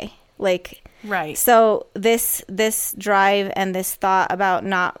okay. Like, right. So this drive and this thought about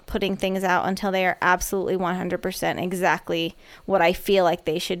not putting things out until they are absolutely 100% exactly what I feel like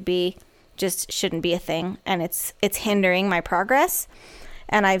they should be just shouldn't be a thing, and it's hindering my progress,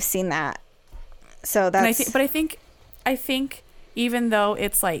 and I've seen that. So that's. But I think even though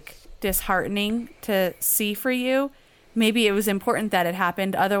it's like disheartening to see for you, maybe it was important that it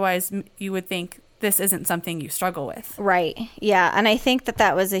happened. Otherwise, you would think this isn't something you struggle with. Right. Yeah. And I think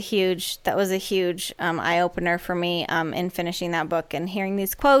that was a huge eye-opener for me in finishing that book and hearing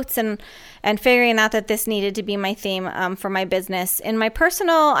these quotes and figuring out that this needed to be my theme for my business. In my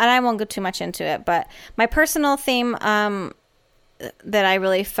personal, and I won't go too much into it, but my personal theme that I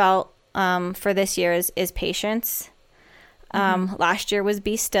really felt for this year is patience. Last year was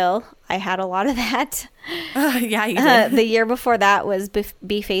be still. I had a lot of that. Yeah, you did. The year before that was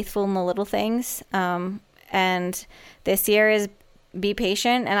be faithful in the little things. And this year is be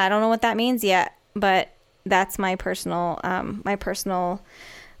patient. And I don't know what that means yet, but that's my personal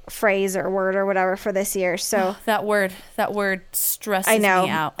phrase or word or whatever for this year. So that word stresses me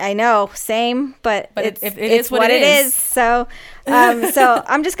out. I know. Same, but it's what it is. So, so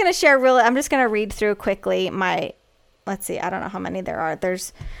I'm just going to I'm just going to read through quickly let's see, I don't know how many there are.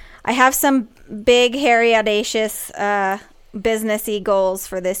 I have some big, hairy, audacious, businessy goals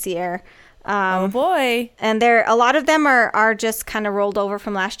for this year. Oh boy. And a lot of them are just kind of rolled over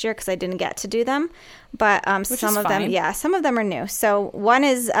from last year because I didn't get to do them. But some of them are new. So one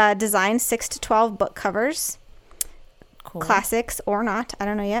is design 6 to 12 book covers. Cool. Classics or not, I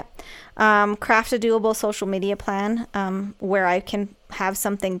don't know yet. Craft a doable social media plan where I can have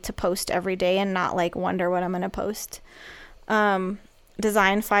something to post every day and not like wonder what I'm going to post.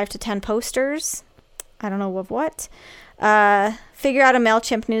 Design 5 to 10 posters. I don't know of what. Figure out a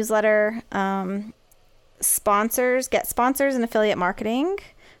MailChimp newsletter. Get sponsors and affiliate marketing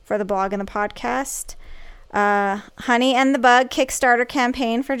for the blog and the podcast. Honey and the Bug Kickstarter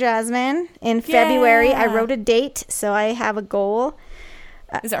campaign for Jasmine in February. I wrote a date, so I have a goal.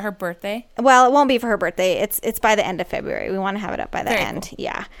 Is it her birthday? Well, it won't be for her birthday. It's by the end of February. We want to have it up by the end. Cool.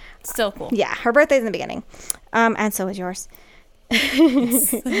 Yeah. Still cool. Yeah. Her birthday's in the beginning. And so is yours.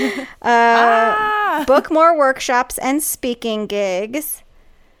 Book more workshops and speaking gigs.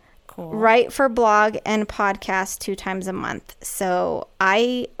 Cool. Write for blog and podcast 2 times a month. So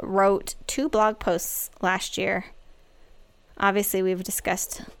I wrote 2 blog posts last year. Obviously, we've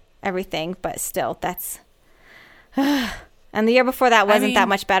discussed everything, but still, that's... And the year before that wasn't that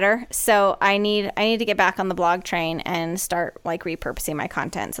much better. So I need to get back on the blog train and start like repurposing my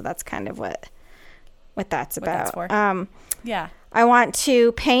content. So that's kind of what that's about. What that's for. Yeah. I want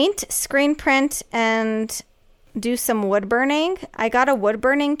to paint, screen print, and do some wood burning. I got a wood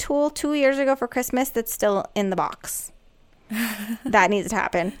burning tool 2 years ago for Christmas that's still in the box. That needs to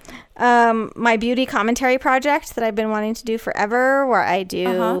happen. My beauty commentary project that I've been wanting to do forever, where I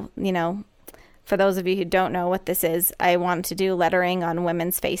do, for those of you who don't know what this is, I want to do lettering on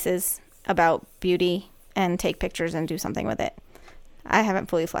women's faces about beauty and take pictures and do something with it. I haven't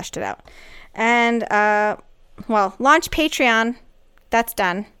fully fleshed it out. And, launch Patreon. That's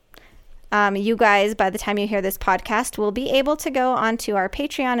done. You guys, by the time you hear this podcast, will be able to go onto our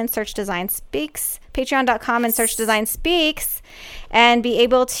Patreon and search Design Speaks, patreon.com and search Design Speaks, and be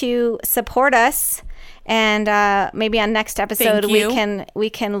able to support us. And maybe on next episode we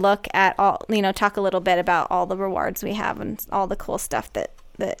can look at all, talk a little bit about all the rewards we have and all the cool stuff that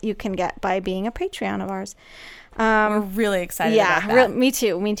you can get by being a Patreon of ours. We're really excited about that. Me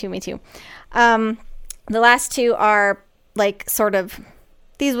too. The last 2 are like sort of,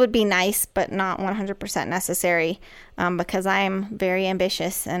 these would be nice, but not 100% necessary because I'm very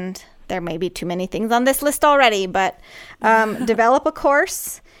ambitious and there may be too many things on this list already, but develop a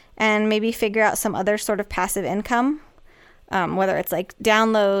course and maybe figure out some other sort of passive income, whether it's like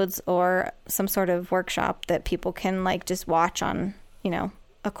downloads or some sort of workshop that people can like just watch on,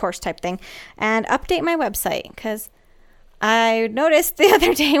 a course type thing, and update my website because I noticed the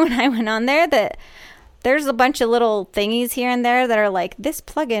other day when I went on there that there's a bunch of little thingies here and there that are like, this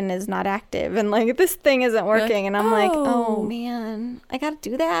plugin is not active and like this thing isn't working. And I'm like, oh man, I got to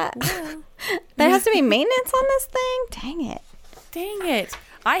do that. Yeah. There has to be maintenance on this thing. Dang it.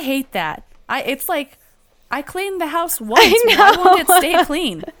 I hate that. It's like I cleaned the house once. Why won't it stay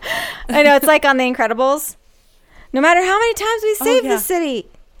clean? I know. It's like on The Incredibles. No matter how many times we save the city,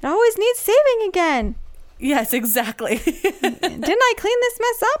 it always needs saving again. Yes, exactly. Didn't I clean this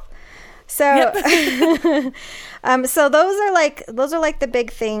mess up? So, so those are like the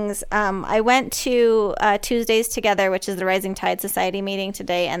big things. I went to Tuesdays Together, which is the Rising Tide Society meeting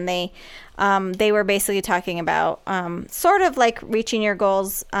today, and they were basically talking about sort of like reaching your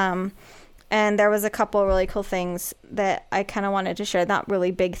goals. And there was a couple really cool things that I kind of wanted to share. Not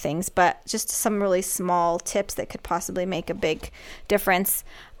really big things, but just some really small tips that could possibly make a big difference.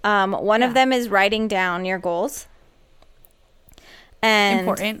 One of them is writing down your goals. And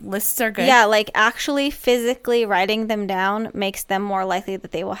important. Lists are good. Yeah, like actually physically writing them down makes them more likely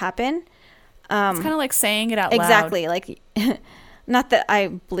that they will happen. It's kind of like saying it out loud. Exactly. Like, not that I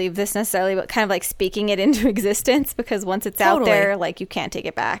believe this necessarily, but kind of like speaking it into existence, because once it's out there, like you can't take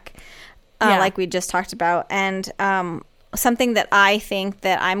it back. Like we just talked about. And something that I think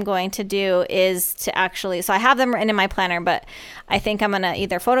that I'm going to do is to actually, so I have them written in my planner, but I think I'm going to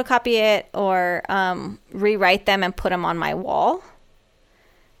either photocopy it or rewrite them and put them on my wall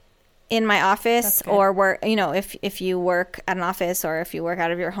in my office, or where, you know, if you work at an office, or if you work out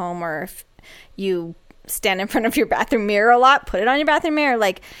of your home, or if you stand in front of your bathroom mirror a lot, put it on your bathroom mirror,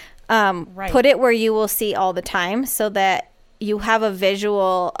 like put it where you will see all the time, so that you have a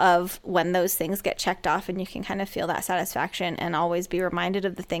visual of when those things get checked off, and you can kind of feel that satisfaction and always be reminded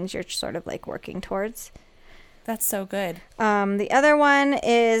of the things you're sort of like working towards. That's so good. The other one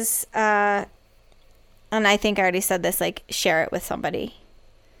is, and I think I already said this, like share it with somebody.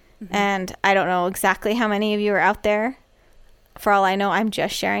 Mm-hmm. And I don't know exactly how many of you are out there. For all I know, I'm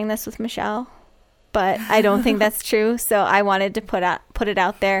just sharing this with Michelle, but I don't think that's true. So I wanted to put it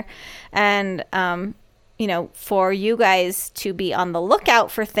out there, and you know, for you guys to be on the lookout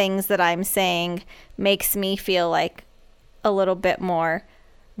for things that I'm saying makes me feel like a little bit more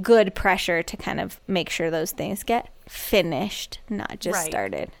good pressure to kind of make sure those things get finished, not just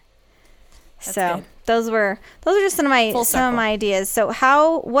started. That's so good. those are just some of my ideas. So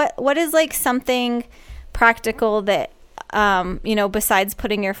what is like something practical that you know, besides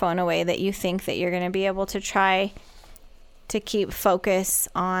putting your phone away, that you think that you're going to be able to try to keep focus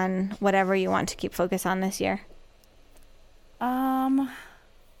on whatever you want to keep focus on this year? I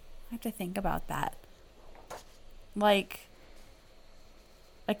have to think about that. Like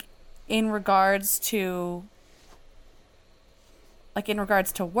in regards to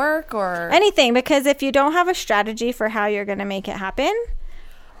work or anything, because if you don't have a strategy for how you're going to make it happen.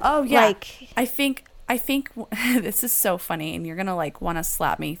 Oh yeah. Like I think this is so funny, and you're going to like want to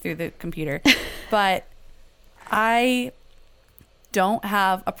slap me through the computer, but I don't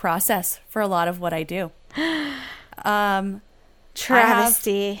have a process for a lot of what I do.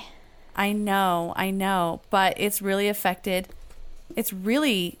 Travesty. I know, but it's really affected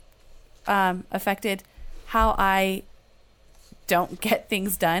how I don't get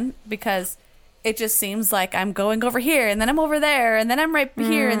things done, because it just seems like I'm going over here, and then I'm over there, and then I'm right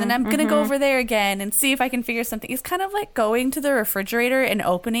here, and then I'm going to go over there again and see if I can figure something. It's kind of like going to the refrigerator and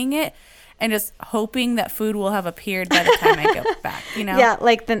opening it and just hoping that food will have appeared by the time I go back, you know? Yeah,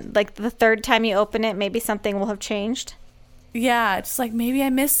 like the third time you open it, maybe something will have changed. Yeah, it's like maybe I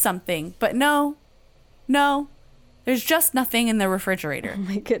missed something, but no, there's just nothing in the refrigerator. Oh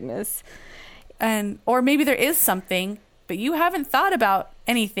my goodness. Or maybe there is something, but you haven't thought about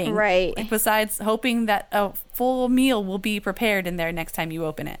anything, right? Besides hoping that a full meal will be prepared in there next time you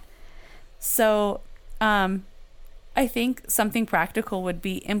open it. So, I think something practical would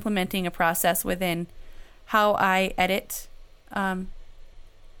be implementing a process within how I edit. I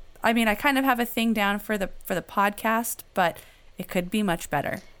mean, I kind of have a thing down for the podcast, but it could be much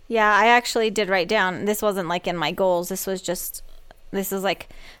better. Yeah, I actually did write down. This wasn't like in my goals. This is like,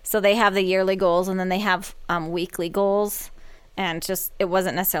 so they have the yearly goals, and then they have weekly goals, and just, it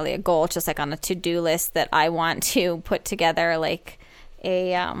wasn't necessarily a goal, it's just like on a to-do list that I want to put together, like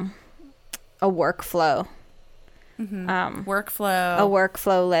a workflow. Mm-hmm. A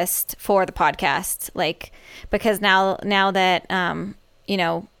workflow list for the podcast, like, because now that you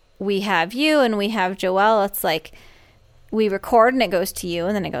know, we have you and we have Joelle, it's like we record and it goes to you,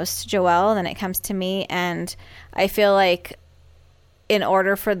 and then it goes to Joelle, and then it comes to me, and I feel like in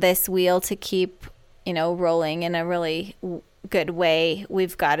order for this wheel to keep, you know, rolling in a really good way,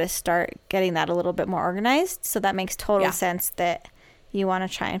 we've got to start getting that a little bit more organized. So that makes total sense that you want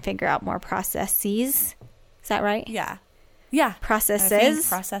to try and figure out more processes. Is that right? Yeah. Processes.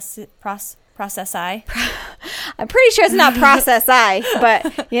 Process I. I'm pretty sure it's not process I,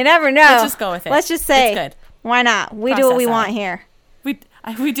 but you never know. Let's just go with it. Let's just say, it's good. Why not? We do what we want here. We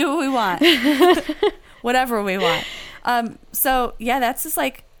do what we want. whatever we want. So yeah, that's just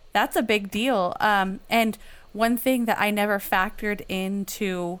like, that's a big deal. And one thing that I never factored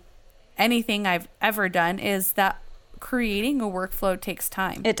into anything I've ever done is that creating a workflow takes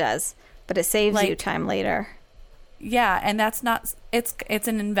time. It does, but it saves you time later. Yeah, and that's not, it's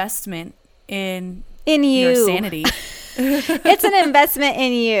an investment in you. Your sanity. It's an investment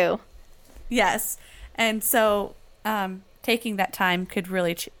in you. Yes. And so taking that time could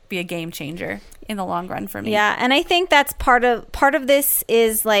really be a game changer in the long run for me. Yeah, and I think that's part of this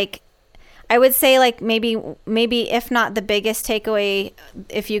is like, I would say like maybe if not the biggest takeaway,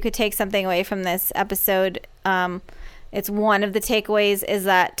 if you could take something away from this episode, it's one of the takeaways is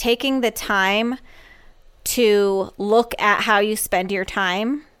that taking the time to look at how you spend your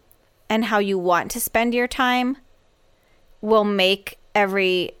time and how you want to spend your time will make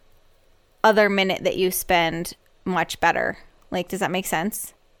every other minute that you spend much better. Like, does that make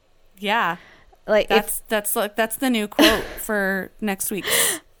sense? Yeah. Like that's the new quote for next week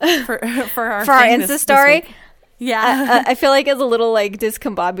for our Insta story. Yeah. I feel like it's a little like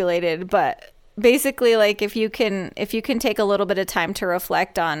discombobulated, but basically like if you can take a little bit of time to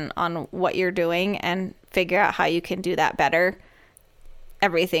reflect on what you're doing and figure out how you can do that better,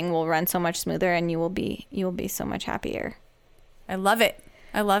 everything will run so much smoother and you will be so much happier. I love it.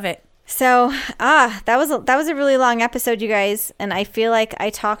 So, that was a really long episode, you guys, and I feel like I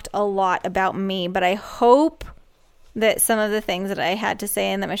talked a lot about me, but I hope that some of the things that I had to say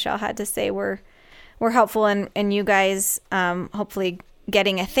and that Michelle had to say were helpful and you guys hopefully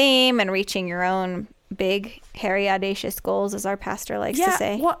getting a theme and reaching your own big, hairy, audacious goals, as our pastor likes to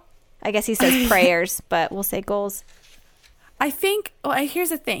say. Well, I guess he says prayers, but we'll say goals. I think, here's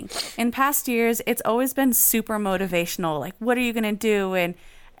the thing. In past years, it's always been super motivational. Like, what are you going to do? And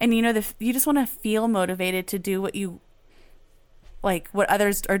you know, you just want to feel motivated to do what you, like, what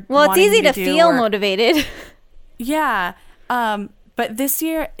others are Well, it's easy to do, feel motivated. Yeah. But this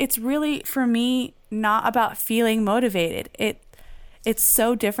year, it's really, for me, not about feeling motivated. It's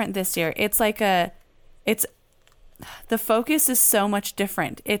so different this year. It's like the focus is so much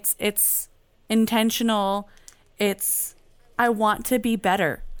different. It's intentional. I want to be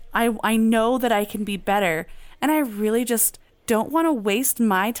better. I know that I can be better. And I really just don't want to waste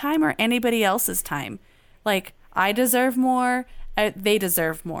my time or anybody else's time. Like, I deserve more. They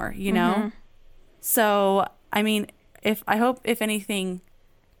deserve more, you know? Mm-hmm. So, I mean, I hope if anything,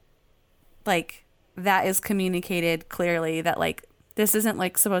 like, that is communicated clearly, that, like, this isn't,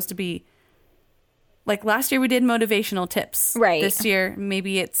 like, supposed to be, like, last year we did motivational tips. Right. This year,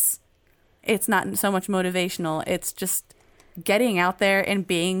 maybe it's not so much motivational. It's just getting out there and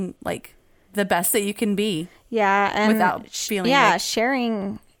being, like, the best that you can be. Yeah. And without feeling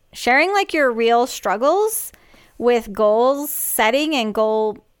sharing like your real struggles with goals setting and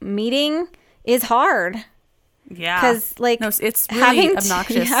goal meeting is hard. Yeah. Because, like, no, it's really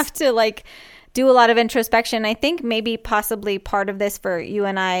obnoxious. You have to, like, do a lot of introspection. I think maybe possibly part of this for you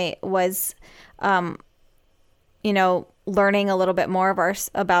and I was, you know, learning a little bit more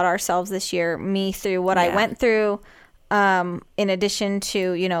about ourselves this year, me through what I went through, in addition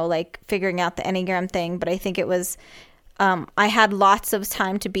to, you know, like, figuring out the Enneagram thing. But I think it was, I had lots of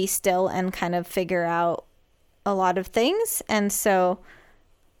time to be still and kind of figure out a lot of things. And so,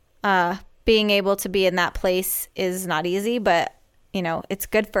 being able to be in that place is not easy, but, you know, it's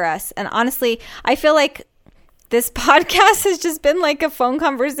good for us. And honestly, I feel like this podcast has just been like a phone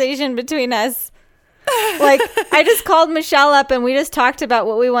conversation between us. Like, I just called Michelle up and we just talked about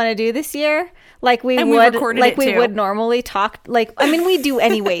what we want to do this year. Like we would normally talk. Like, I mean, we do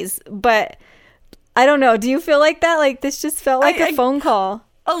anyways, but I don't know. Do you feel like that? Like, this just felt like a phone call.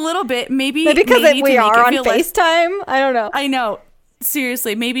 A little bit, maybe because we are on FaceTime. I don't know. I know.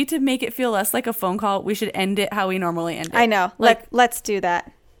 Seriously, maybe to make it feel less like a phone call, we should end it how we normally end it. I know. Like, let's do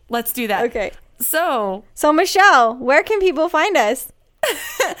that. Let's do that. Okay. So Michelle, where can people find us?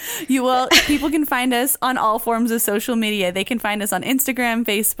 People can find us on all forms of social media. They can find us on Instagram,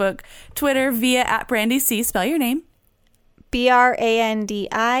 Facebook, Twitter via @BrandyC. Spell your name.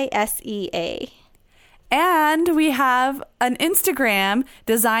 BRANDISEA. And we have an Instagram,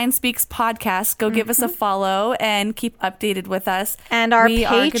 Design Speaks Podcast. Go give us a follow and keep updated with us. And our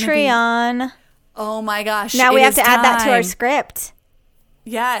Patreon. Oh my gosh. Now we have to add that to our script.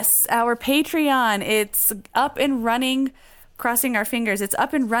 Yes, our Patreon. It's up and running. Crossing our fingers. It's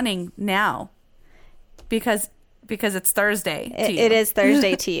up and running now. Because it's Thursday to you. It is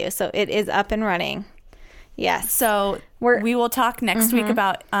Thursday to you. So it is up and running. Yes. So we will talk next week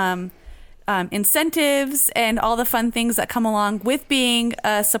about incentives and all the fun things that come along with being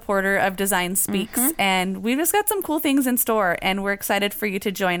a supporter of Design Speaks. And we've just got some cool things in store, and we're excited for you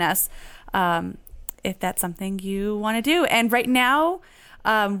to join us. if that's something you want to do. And right now,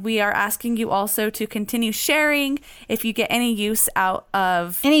 we are asking you also to continue sharing if you get any use out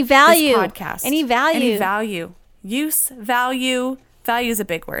of any value, this podcast. Any value. Use, value. Value is a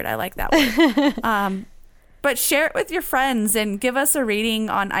big word. I like that word. But share it with your friends and give us a rating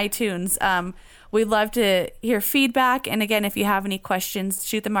on iTunes. We'd love to hear feedback. And again, if you have any questions,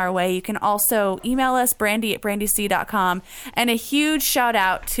 shoot them our way. You can also email us, brandy@brandyc.com. And a huge shout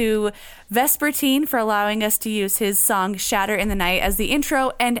out to Vespertine for allowing us to use his song Shatter in the Night as the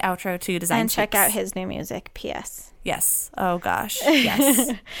intro and outro to Design And Speaks. check out his new music, P.S. Yes. Oh, gosh.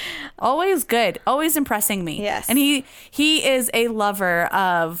 Yes. Always good. Always impressing me. Yes. And he is a lover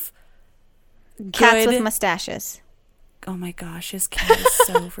of cats with mustaches. Oh my gosh, his cat is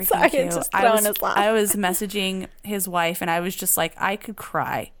so freaking Sorry, cute. just I was messaging his wife and I was just like, I could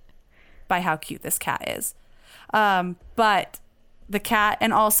cry by how cute this cat is. But the cat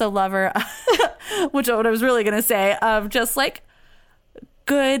and also lover, which is what I was really going to say, of just like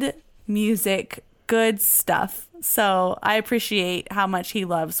good music, good stuff. So I appreciate how much he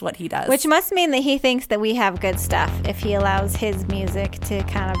loves what he does. Which must mean that he thinks that we have good stuff if he allows his music to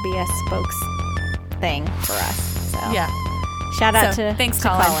kind of be a spokes thing for us. So yeah. Shout out to thanks,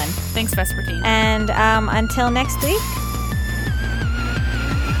 Colin. Thanks, Vespertine. And until next week.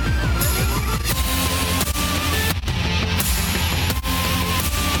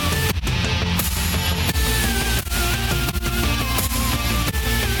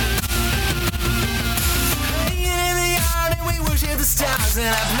 The stars and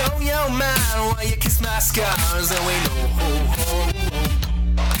I blow your mind while you kiss my scars and we know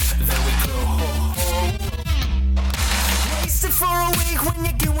then we glow wasted for a week when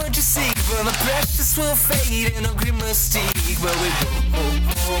you get what you seek but the precious will fade in a grim mystique but we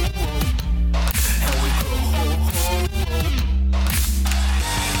go